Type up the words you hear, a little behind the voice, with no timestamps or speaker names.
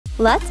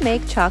Let's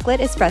make chocolate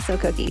espresso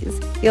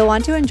cookies. You'll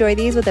want to enjoy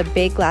these with a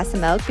big glass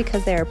of milk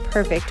because they are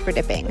perfect for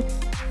dipping.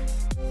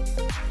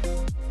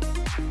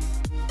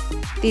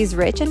 These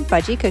rich and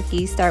fudgy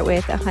cookies start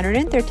with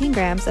 113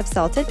 grams of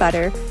salted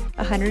butter,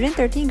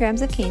 113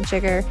 grams of cane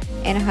sugar,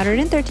 and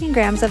 113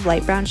 grams of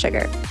light brown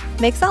sugar.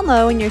 Mix on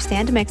low in your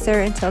stand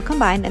mixer until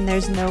combined and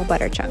there's no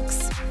butter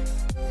chunks.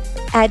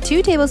 Add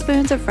 2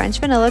 tablespoons of French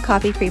vanilla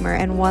coffee creamer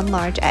and 1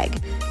 large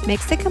egg.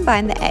 Mix to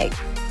combine the egg.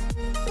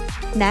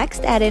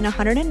 Next, add in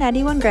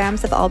 191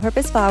 grams of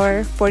all-purpose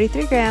flour,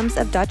 43 grams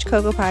of Dutch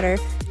cocoa powder,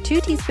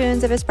 2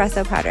 teaspoons of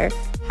espresso powder,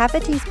 half a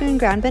teaspoon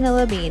ground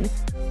vanilla bean,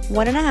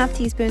 1.5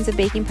 teaspoons of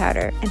baking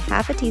powder, and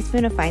half a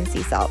teaspoon of fine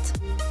sea salt.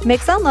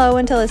 Mix on low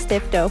until a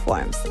stiff dough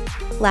forms.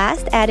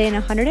 Last, add in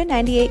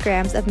 198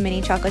 grams of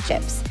mini chocolate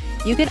chips.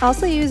 You can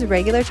also use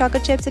regular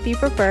chocolate chips if you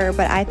prefer,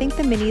 but I think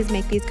the minis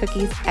make these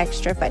cookies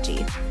extra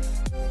fudgy.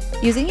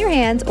 Using your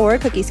hands or a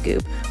cookie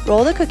scoop,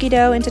 roll the cookie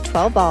dough into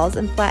 12 balls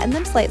and flatten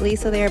them slightly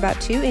so they are about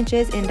 2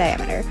 inches in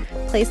diameter.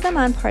 Place them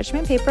on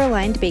parchment paper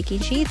lined baking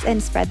sheets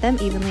and spread them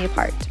evenly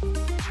apart.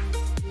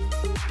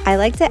 I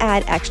like to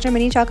add extra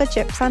mini chocolate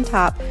chips on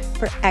top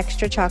for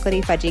extra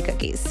chocolatey fudgy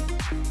cookies.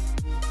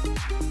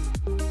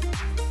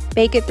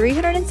 Bake at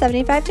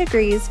 375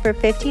 degrees for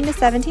 15 to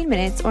 17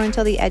 minutes or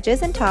until the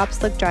edges and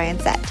tops look dry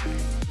and set.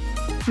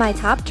 My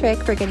top trick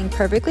for getting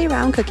perfectly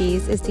round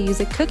cookies is to use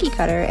a cookie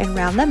cutter and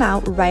round them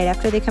out right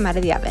after they come out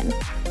of the oven.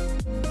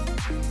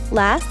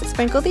 Last,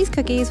 sprinkle these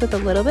cookies with a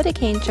little bit of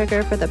cane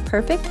sugar for the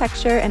perfect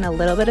texture and a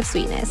little bit of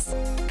sweetness.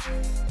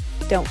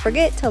 Don't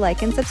forget to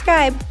like and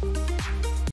subscribe!